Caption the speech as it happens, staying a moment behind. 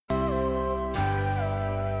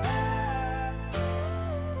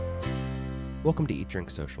Welcome to Eat Drink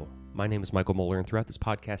Social. My name is Michael Moeller, and throughout this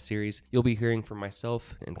podcast series, you'll be hearing from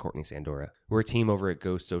myself and Courtney Sandora. We're a team over at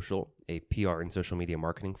Go Social, a PR and social media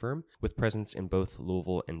marketing firm with presence in both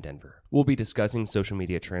Louisville and Denver. We'll be discussing social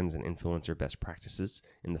media trends and influencer best practices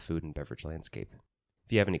in the food and beverage landscape.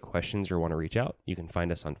 If you have any questions or want to reach out, you can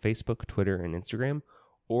find us on Facebook, Twitter, and Instagram,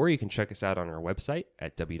 or you can check us out on our website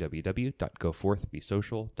at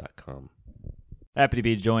www.goforthbesocial.com. Happy to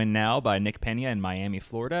be joined now by Nick Pena in Miami,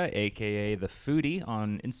 Florida, a.k.a. The Foodie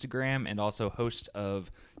on Instagram and also host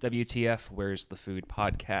of WTF Where's the Food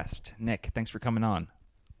podcast. Nick, thanks for coming on.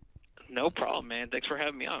 No problem, man. Thanks for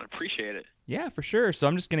having me on. I appreciate it. Yeah, for sure. So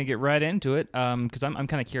I'm just going to get right into it because I'm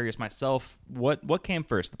kind of curious myself. What came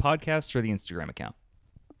first, the podcast or the Instagram account?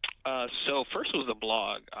 So first was the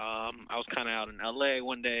blog. I was kind of out in LA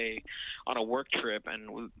one day on a work trip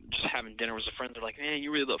and we just having dinner with some friends. They're like, man,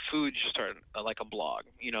 you really love food. You start like a blog.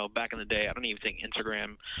 You know, back in the day, I don't even think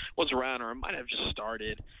Instagram was around or it might have just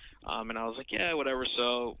started. And I was like, yeah, whatever.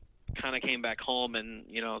 So kind of came back home and,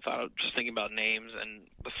 you know, just thinking about names and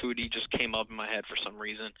the Foodie just came up in my head for some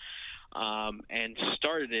reason. And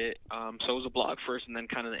started it. So it was a blog first and then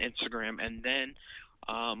kind of the Instagram. And then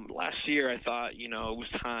last year I thought, you know, it was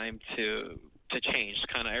time to change.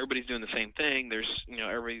 Kind of everybody's doing the same thing. There's, you know,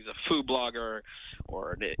 everybody's a food blogger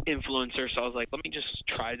or an influencer. So I was like, let me just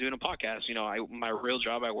try doing a podcast. You know, my real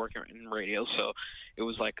job, I work in radio, so it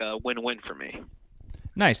was like a win-win for me.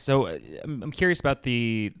 Nice. So I'm curious about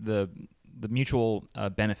the mutual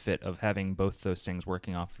benefit of having both those things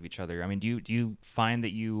working off of each other. I mean, do you find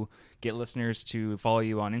that you get listeners to follow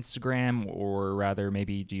you on Instagram, or rather,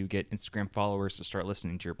 maybe do you get Instagram followers to start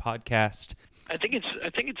listening to your podcast? I think it's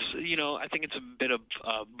you know, I think it's a bit of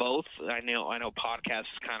both. I know podcasts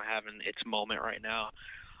is kind of having its moment right now.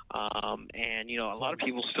 And you know, a lot of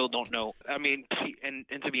people still don't know. I mean, and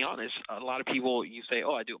to be honest, a lot of people, you say,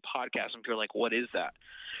 "Oh, I do a podcast," and people are like, "What is that?"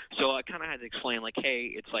 So I kind of had to explain, like,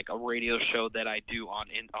 "Hey, it's like a radio show that I do on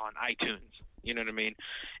iTunes." You know what I mean?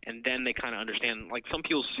 And then they kind of understand. Like, some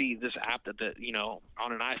people see this app that you know,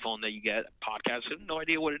 on an iPhone that you get podcasts, have no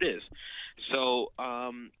idea what it is. So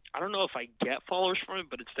I don't know if I get followers from it,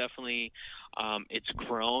 but it's definitely it's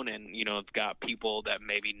grown, and you know, it's got people that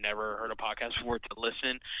maybe never heard a podcast before to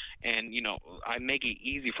listen. And you know, I make it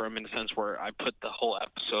easy for them in the sense where I put the whole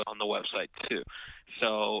episode on the website too.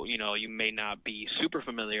 So you know, you may not be super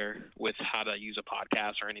familiar with how to use a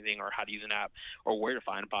podcast or anything, or how to use an app, or where to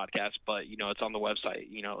find a podcast, but you know, it's on the website.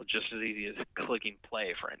 You know, just as easy as clicking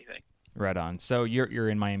play for anything. Right on. So you're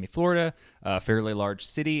in Miami, Florida, a fairly large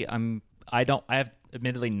city. I have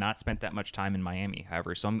admittedly not spent that much time in Miami,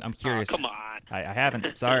 however, so I'm curious. Oh, come on. I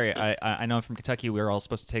haven't. Sorry. I know I'm from Kentucky. We were all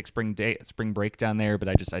supposed to take spring break down there, but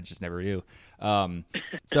I just never do.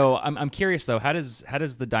 So I'm curious though. How does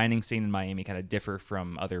the dining scene in Miami kind of differ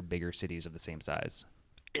from other bigger cities of the same size?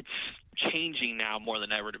 It's changing now more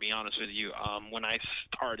than ever, to be honest with you. When I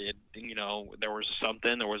started, you know, there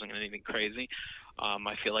wasn't anything crazy.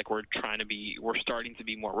 I feel like we're starting to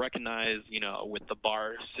be more recognized, you know, with the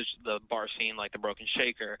bar scene, like the Broken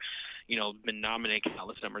Shaker, you know, been nominated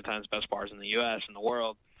countless number of times best bars in the U.S. and the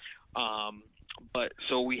world. But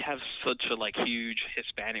so we have such a like huge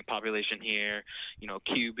Hispanic population here, you know,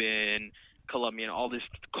 Cuban, Colombian, all this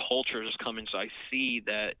culture is coming. So I see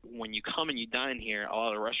that when you come and you dine here, a lot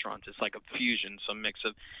of the restaurants, it's like a fusion, some mix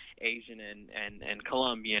of Asian and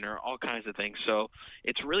Colombian or all kinds of things. So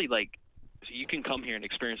it's really like, so you can come here and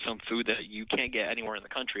experience some food that you can't get anywhere in the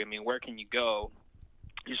country. I mean, where can you go?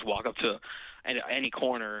 You just walk up to any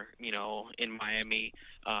corner, you know, in Miami,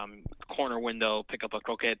 corner window, pick up a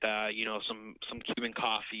croqueta, you know, some Cuban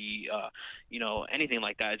coffee, you know, anything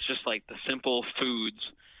like that. It's just like the simple foods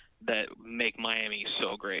that make Miami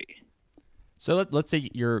so great. So let's say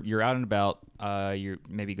you're out and about, you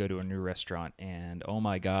maybe go to a new restaurant, and oh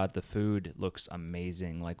my God, the food looks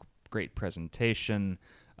amazing, like great presentation,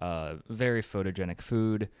 very photogenic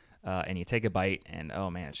food, and you take a bite, and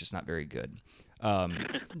oh man, it's just not very good.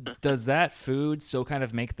 Does that food still kind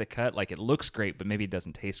of make the cut? Like, it looks great, but maybe it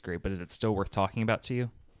doesn't taste great, but is it still worth talking about to you?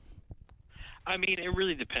 I mean, it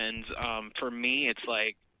really depends. For me, it's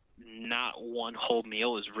like, not one whole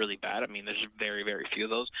meal is really bad. I mean, there's very, very few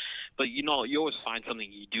of those. But, you know, you always find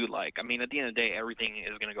something you do like. I mean, at the end of the day, everything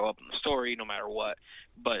is going to go up in the story no matter what.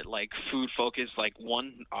 But, like, food focus, like,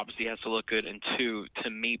 one, obviously has to look good. And two,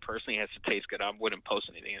 to me personally, it has to taste good. I wouldn't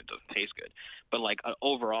post anything that doesn't taste good. But, like,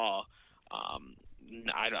 overall,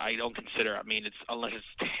 I don't consider, I mean, it's unless it's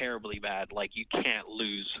terribly bad, like, you can't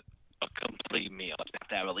lose a complete meal. You have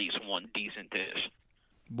to have at least one decent dish.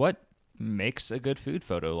 What makes a good food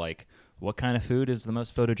photo? Like, what kind of food is the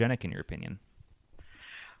most photogenic in your opinion?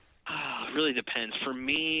 really depends. For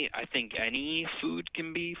me, I think any food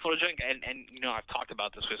can be photogenic, and I've talked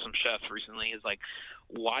about this with some chefs recently. Is like,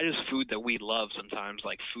 why does food that we love sometimes,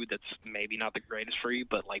 like food that's maybe not the greatest for you,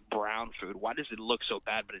 but like brown food, why does it look so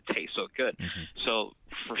bad but it tastes so good? So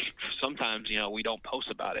for sometimes, we don't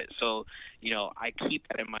post about it. So I keep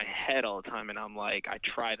that in my head all the time, and I'm like, I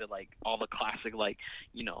try to like all the classic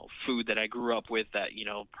food that I grew up with that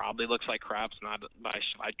probably looks like crap.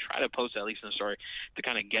 I try to post at least in the story to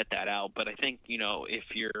kind of get that out. But I think if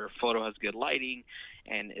your photo has good lighting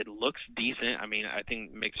and it looks decent, I mean, I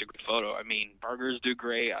think it makes a good photo. I mean, burgers do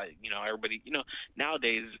great. Everybody,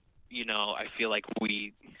 nowadays, I feel like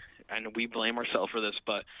we blame ourselves for this,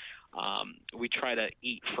 but we try to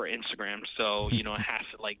eat for Instagram. So, it has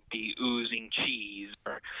to like be oozing cheese,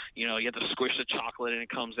 or, you have to squish the chocolate and it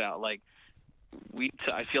comes out. Like,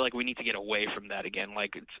 I feel like we need to get away from that again.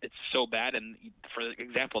 Like, it's so bad. And for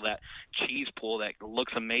example, that cheese pull that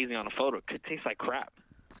looks amazing on a photo could taste like crap.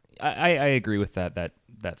 I agree with that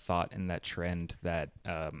thought and that trend that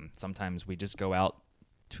sometimes we just go out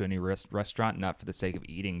to a new restaurant, not for the sake of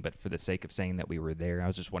eating, but for the sake of saying that we were there. I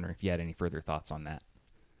was just wondering if you had any further thoughts on that.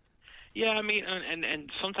 Yeah, I mean,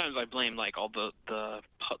 and sometimes I blame like all the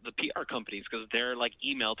PR companies, because they're like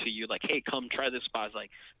email to you like, hey, come try this spot. It's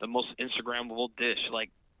like the most Instagrammable dish. Like,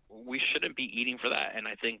 we shouldn't be eating for that, and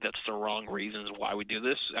I think that's the wrong reasons why we do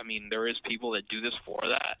this. I mean, there is people that do this for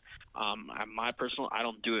that. I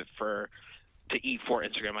don't do it to eat for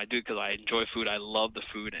Instagram. I do it because I enjoy food. I love the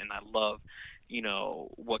food, and I love,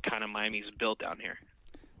 what kind of Miami's built down here.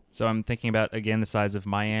 So I'm thinking about, again, the size of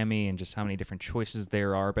Miami and just how many different choices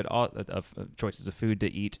there are, but of choices of food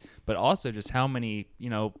to eat, but also just how many,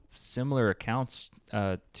 similar accounts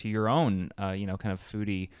to your own, kind of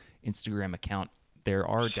foodie Instagram account there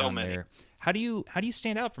are so down many. there. How do you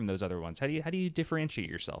stand out from those other ones? How do you differentiate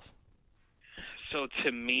yourself? So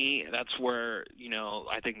to me, that's where,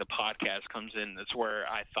 I think the podcast comes in. That's where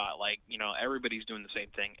I thought, like, everybody's doing the same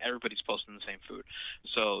thing. Everybody's posting the same food.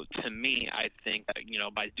 So to me, I think that,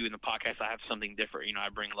 by doing the podcast, I have something different. I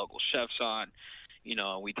bring local chefs on.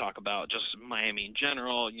 We talk about just Miami in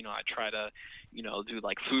general. I try to, do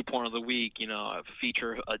like food porn of the week,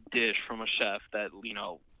 feature a dish from a chef that,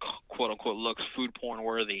 quote unquote, looks food porn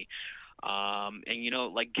worthy. And,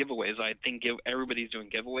 like giveaways, I think everybody's doing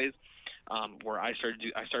giveaways. Where I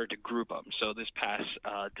started to group them. So this past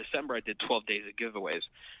December, I did 12 days of giveaways.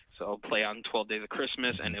 So play on 12 days of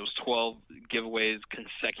Christmas, and it was 12 giveaways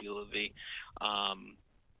consecutively.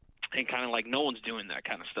 And kind of like no one's doing that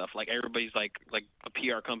kind of stuff. Like everybody's like a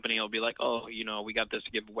PR company will be like, oh, we got this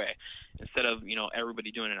to give away. Instead of,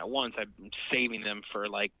 everybody doing it at once, I'm saving them for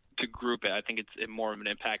like to group it. I think it's more of an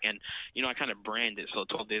impact. And, I kind of brand it. So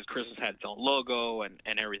 12 Days of Christmas had its own logo and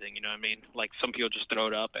everything, you know what I mean? Like some people just throw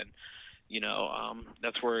it up, and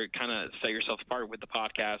that's where it kind of set yourself apart with the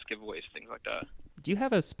podcast, giveaways, things like that. Do you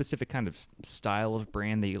have a specific kind of style of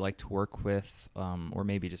brand that you like to work with, or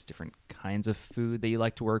maybe just different kinds of food that you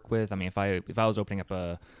like to work with? I mean, if I was opening up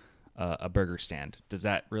a burger stand, does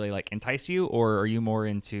that really like entice you, or are you more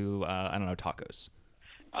into tacos?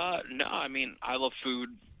 No, I mean, I love food,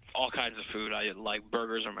 all kinds of food. I like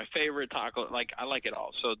burgers are my favorite. Taco, like I like it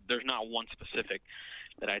all. So there's not one specific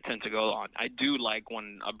that I tend to go on. I do like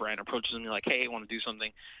when a brand approaches me like, hey, I want to do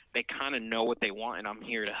something. They kind of know what they want, and I'm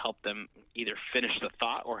here to help them either finish the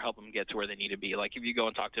thought or help them get to where they need to be. Like if you go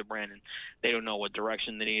and talk to a brand and they don't know what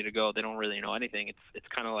direction they need to go, they don't really know anything. It's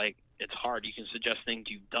kind of like it's hard. You can suggest things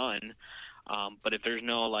you've done, but if there's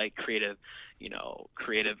no like creative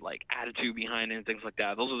like attitude behind it and things like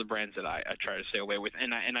that, those are the brands that I try to stay away with.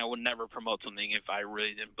 And I would never promote something if I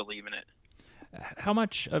really didn't believe in it. How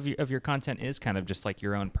much of your content is kind of just like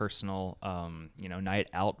your own personal, night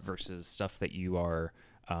out versus stuff that you are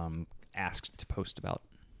asked to post about?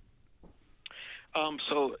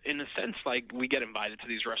 So in a sense, like we get invited to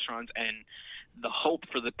these restaurants, and the hope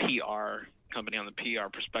for the PR company on the PR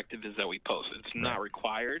perspective is that we post. It's not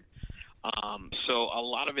required. So a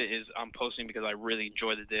lot of it is I'm posting because I really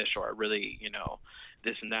enjoy the dish, or I really,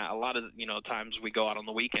 this and that. A lot of, times we go out on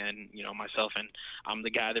the weekend, myself, and I'm the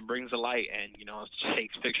guy that brings the light and,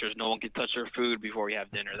 takes pictures. No one can touch their food before we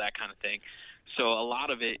have dinner, that kind of thing. So a lot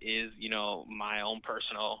of it is, my own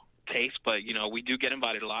personal taste, but, we do get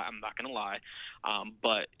invited a lot. I'm not going to lie.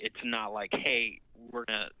 But it's not like, hey, we're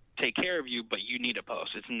going to take care of you, but you need to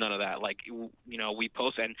post. It's none of that. Like, we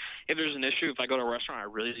post, and if there's an issue, if I go to a restaurant,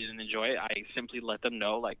 I really didn't enjoy it, I simply let them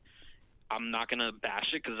know, like, I'm not going to bash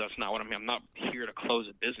it because that's not what I'm not here to close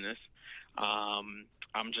a business.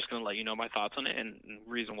 I'm just going to let you know my thoughts on it, and the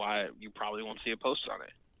reason why you probably won't see a post on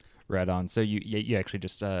it. Right on. So you actually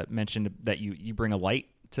just mentioned that you bring a light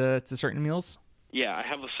to certain meals? Yeah, I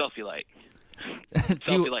have a selfie light.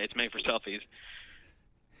 Do you- Selfie light. It's made for selfies.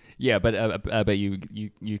 Yeah, but you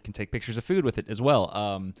can take pictures of food with it as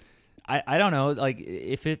well. I don't know, like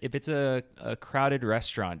if it's a crowded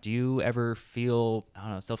restaurant, do you ever feel, I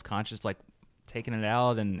don't know, self-conscious like taking it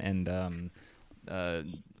out and I mean,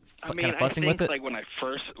 kind of fussing I think with it? like when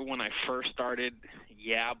I first started,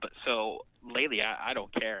 yeah, but so lately I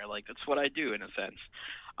don't care. Like that's what I do in a sense.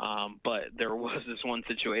 But there was this one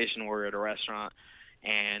situation where at a restaurant,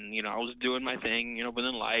 and I was doing my thing,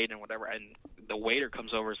 within light and whatever, and the waiter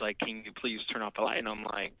comes over, is like, "Can you please turn off the light?" And I'm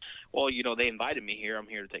like, "Well, they invited me here. I'm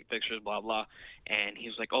here to take pictures, blah blah." And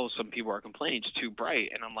he's like, "Oh, some people are complaining it's too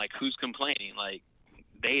bright." And I'm like, "Who's complaining? Like,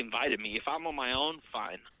 they invited me. If I'm on my own,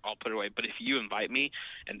 fine, I'll put it away. But if you invite me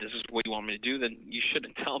and this is what you want me to do, then you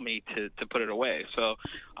shouldn't tell me to put it away." So,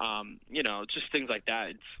 just things like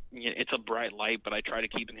that. It's a bright light, but I try to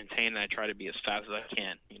keep it contained, and I try to be as fast as I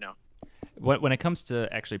can. When it comes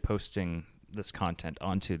to actually posting this content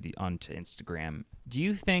onto Instagram, do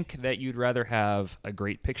you think that you'd rather have a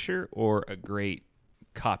great picture or a great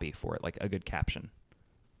copy for it, like a good caption?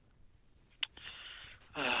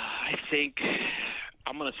 I think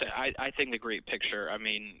I'm gonna say I think the great picture. I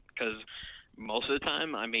mean, because most of the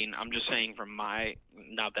time, I mean, I'm just saying from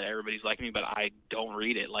not that everybody's like me, but I don't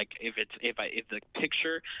read it. Like if the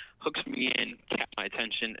picture hooks me in, catch my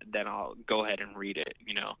attention, then I'll go ahead and read it.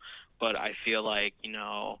 But I feel like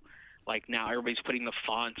like now everybody's putting the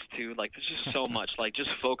fonts too. Like there's just so much. Like just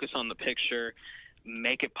focus on the picture.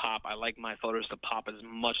 Make it pop. I like my photos to pop as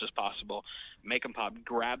much as possible. Make them pop,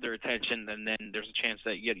 grab their attention, and then there's a chance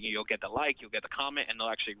that you'll get the like, you'll get the comment, and they'll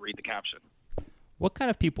actually read the caption. What kind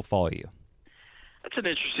of people follow you? That's an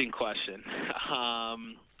interesting question.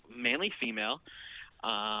 Mainly female,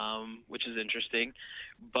 which is interesting,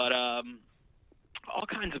 but all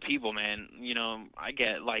kinds of people, man. I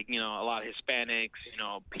get like a lot of Hispanics.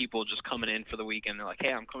 People just coming in for the weekend. They're like,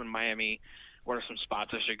 "Hey, I'm coming to Miami. What are some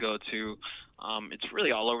spots I should go to?" It's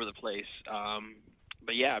really all over the place.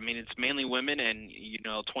 But yeah, I mean, it's mainly women, and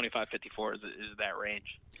 25, 54 is that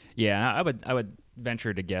range. Yeah, I would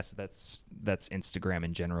venture to guess that's Instagram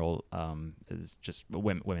in general. Is just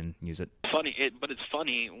women use it. But it's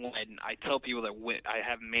funny when I tell people that I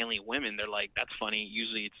have mainly women. They're like, "That's funny."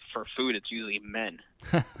 Usually, it's for food. It's usually men.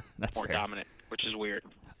 That's more fair. dominant, which is weird.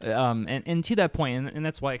 And to that point, and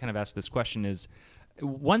that's why I kind of asked this question is,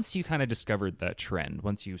 once you kind of discovered that trend,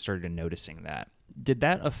 once you started noticing that, did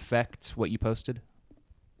that affect what you posted?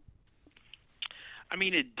 I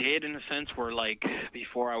mean, it did in a sense where, like,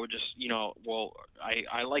 before I would just,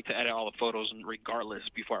 I like to edit all the photos regardless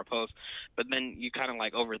before I post, but then you kind of,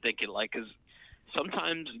 like, overthink it, like, because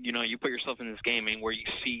sometimes, you put yourself in this gaming where you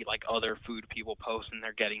see, like, other food people post and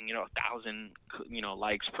they're getting, 1,000,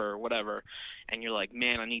 likes per whatever, and you're like,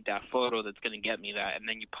 man, I need that photo that's going to get me that, and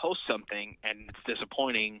then you post something and it's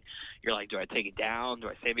disappointing. You're like, do I take it down? Do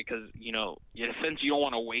I save it? Because, in a sense, you don't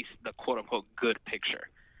want to waste the quote-unquote good picture.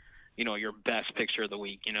 Your best picture of the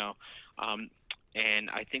week, and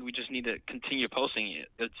I think we just need to continue posting it.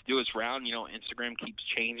 Let's do its round. Instagram keeps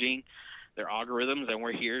changing their algorithms, and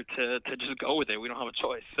we're here to just go with it. We don't have a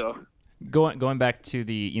choice. So going back to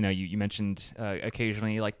the, you mentioned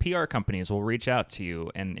occasionally like PR companies will reach out to you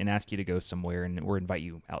and ask you to go somewhere or invite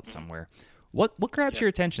you out somewhere. What grabs your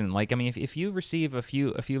attention? Like, I mean, if you receive a few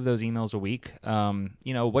of those emails a week,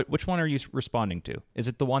 which one are you responding to? Is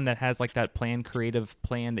it the one that has like that creative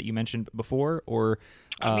plan that you mentioned before, or?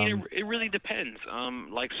 I mean, it really depends.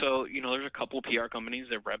 There's a couple PR companies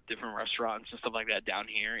that rep different restaurants and stuff like that down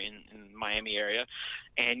here in Miami area,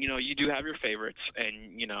 and you do have your favorites,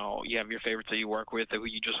 and you have your favorites that you work with, who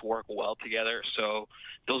you just work well together. So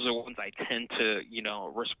those are the ones I tend to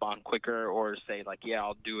respond quicker or say like, yeah,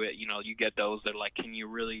 I'll do it. You get those that are like, can you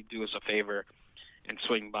really do us a favor and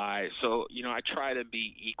swing by? So I try to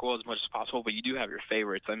be equal as much as possible, but you do have your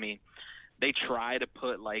favorites. I mean, they try to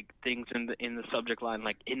put like things in the subject line,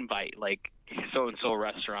 like invite, like so and so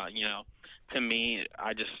restaurant. To me,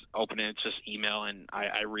 I just open it, it's just email, and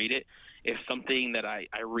I read it. If something that I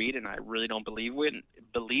read and I really don't believe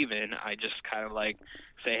in, I just kind of like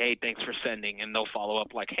say, hey, thanks for sending, and they'll follow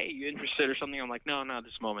up like, hey, you interested or something? I'm like, no,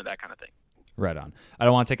 this moment, that kind of thing. Right on. I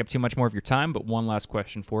don't want to take up too much more of your time, but one last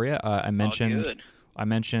question for you. I mentioned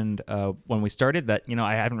when we started that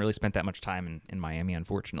I haven't really spent that much time in Miami,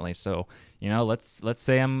 unfortunately. So let's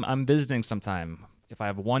say I'm visiting sometime. If I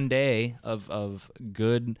have one day of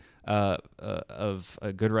good of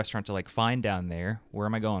a good restaurant to like find down there, where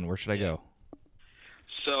am I going? Where should I go?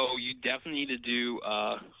 So you definitely need to do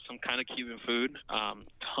some kind of Cuban food.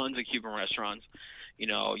 Tons of Cuban restaurants.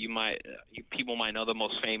 People might know the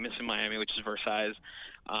most famous in Miami, which is Versailles.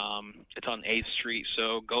 It's on 8th Street,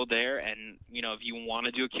 so go there, and if you want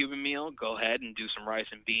to do a Cuban meal, go ahead and do some rice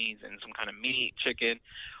and beans and some kind of meat, chicken,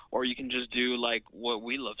 or you can just do like what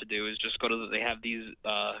we love to do is just go to they have these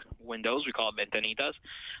windows, we call it ventanitas.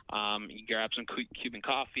 You grab some Cuban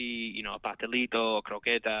coffee, a pastelito,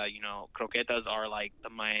 croqueta. Croquetas are like the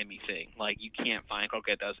Miami thing. Like you can't find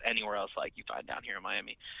croquetas anywhere else like you find down here in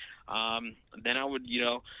Miami. Then I would,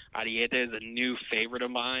 Ariete is a new favorite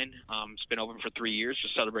of mine. It's been open for 3 years,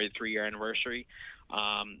 just celebrated 3-year anniversary.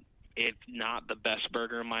 It's not the best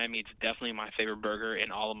burger in Miami. It's definitely my favorite burger in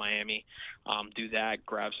all of Miami. Do that,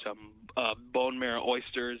 grab some bone marrow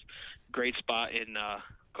oysters, great spot in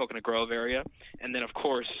Coconut Grove area. And then, of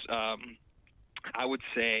course, I would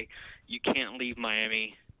say you can't leave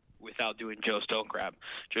Miami without doing Joe Stone Crab.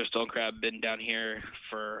 Joe Stone Crab, been down here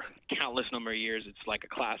for countless number of years. It's like a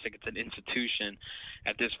classic. It's an institution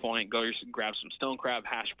at this point. Go grab some stone crab,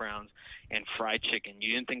 hash browns, and fried chicken.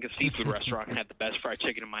 You didn't think a seafood restaurant had the best fried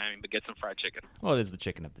chicken in Miami, but get some fried chicken. Well, it is the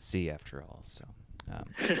chicken of the sea after all, so...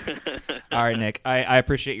 all right, Nick. I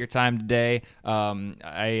appreciate your time today.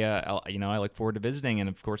 I look forward to visiting, and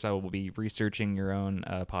of course, I will be researching your own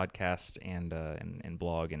podcast and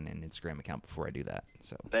blog and Instagram account before I do that.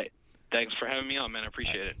 So, thanks for having me on, man. I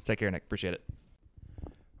appreciate it. Take care, Nick. Appreciate it.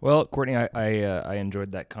 Well, Courtney, I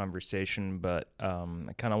enjoyed that conversation, but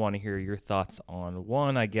I kind of want to hear your thoughts on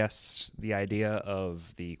one. I guess the idea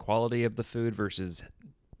of the quality of the food versus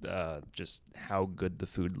just how good the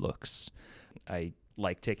food looks. I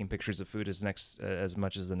like taking pictures of food as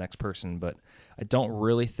much as the next person, but I don't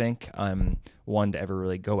really think I'm one to ever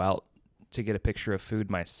really go out to get a picture of food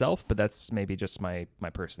myself, but that's maybe just my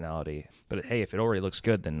personality. But hey, if it already looks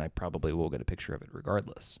good, then I probably will get a picture of it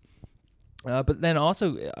regardless. But then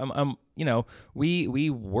also, we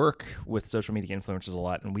work with social media influencers a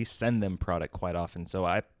lot, and we send them product quite often. So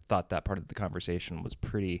I thought that part of the conversation was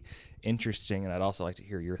pretty interesting, and I'd also like to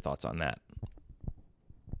hear your thoughts on that.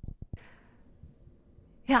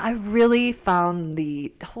 Yeah, I really found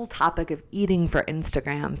the whole topic of eating for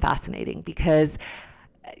Instagram fascinating because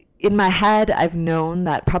in my head, I've known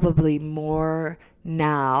that probably more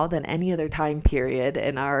now than any other time period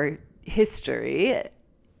in our history,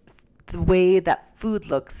 the way that food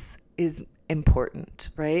looks is important,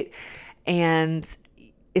 right? And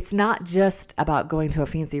it's not just about going to a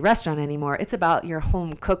fancy restaurant anymore. It's about your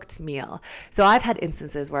home cooked meal. So I've had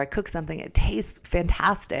instances where I cook something, it tastes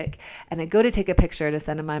fantastic, and I go to take a picture to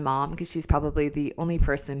send to my mom because she's probably the only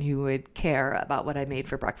person who would care about what I made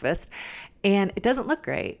for breakfast. And it doesn't look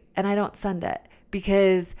great, and I don't send it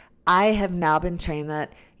because I have now been trained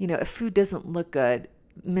that, if food doesn't look good,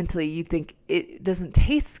 mentally you think it doesn't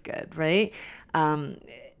taste good, right?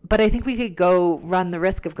 But I think we could run the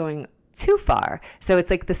risk of going too far. So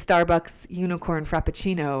it's like the Starbucks unicorn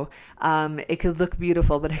frappuccino. It could look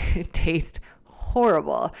beautiful, but it could taste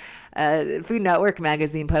horrible. Food Network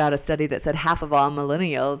magazine put out a study that said half of all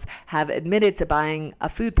millennials have admitted to buying a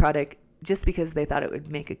food product just because they thought it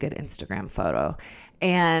would make a good Instagram photo.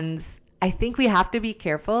 And I think we have to be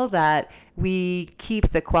careful that we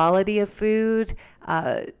keep the quality of food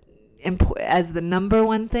as the number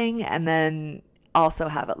one thing, and then also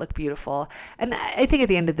have it look beautiful. And I think at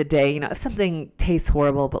the end of the day, if something tastes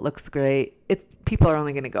horrible but looks great, people are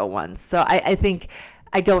only going to go once. So I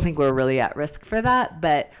don't think we're really at risk for that,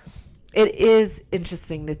 but it is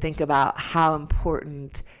interesting to think about how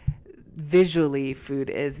important visually food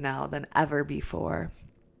is now than ever before.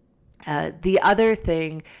 The other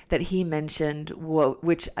thing that he mentioned,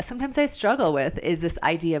 which sometimes I struggle with, is this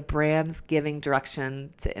idea of brands giving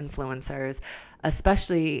direction to influencers,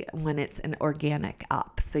 especially when it's an organic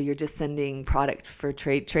op. So you're just sending product for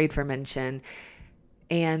trade for mention.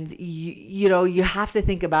 And you have to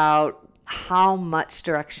think about how much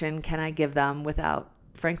direction can I give them without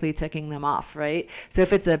frankly ticking them off, right? So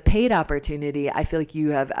if it's a paid opportunity, I feel like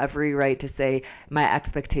you have every right to say my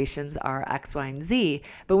expectations are X, Y, and Z.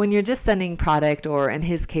 But when you're just sending product, or in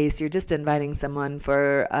his case, you're just inviting someone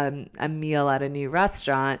for a meal at a new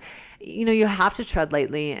restaurant, you have to tread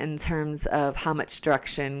lightly in terms of how much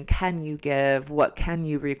direction can you give, what can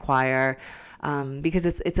you require, because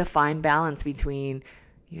it's a fine balance between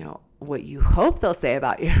what you hope they'll say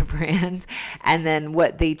about your brand and then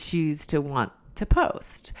what they choose to want to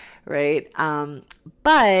post, right?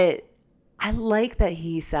 But I like that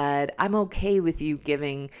he said, I'm okay with you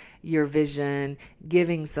giving your vision,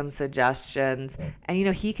 giving some suggestions,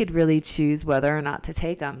 and he could really choose whether or not to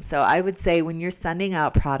take them. So I would say when you're sending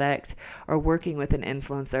out product or working with an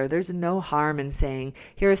influencer, there's no harm in saying,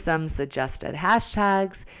 here are some suggested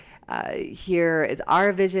hashtags, here is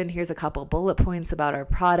our vision, here's a couple bullet points about our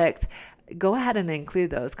product. go ahead and include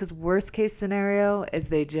those, because worst case scenario is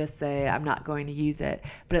they just say, I'm not going to use it.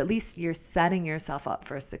 But at least you're setting yourself up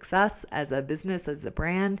for success as a business, as a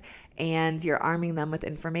brand, and you're arming them with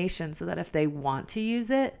information so that if they want to use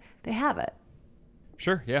it, they have it.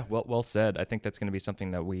 Sure. Yeah. Well said. I think that's going to be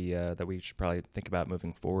something that we should probably think about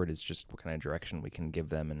moving forward, is just what kind of direction we can give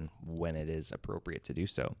them and when it is appropriate to do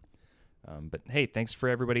so. But hey, thanks for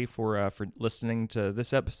everybody for listening to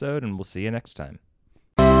this episode, and we'll see you next time.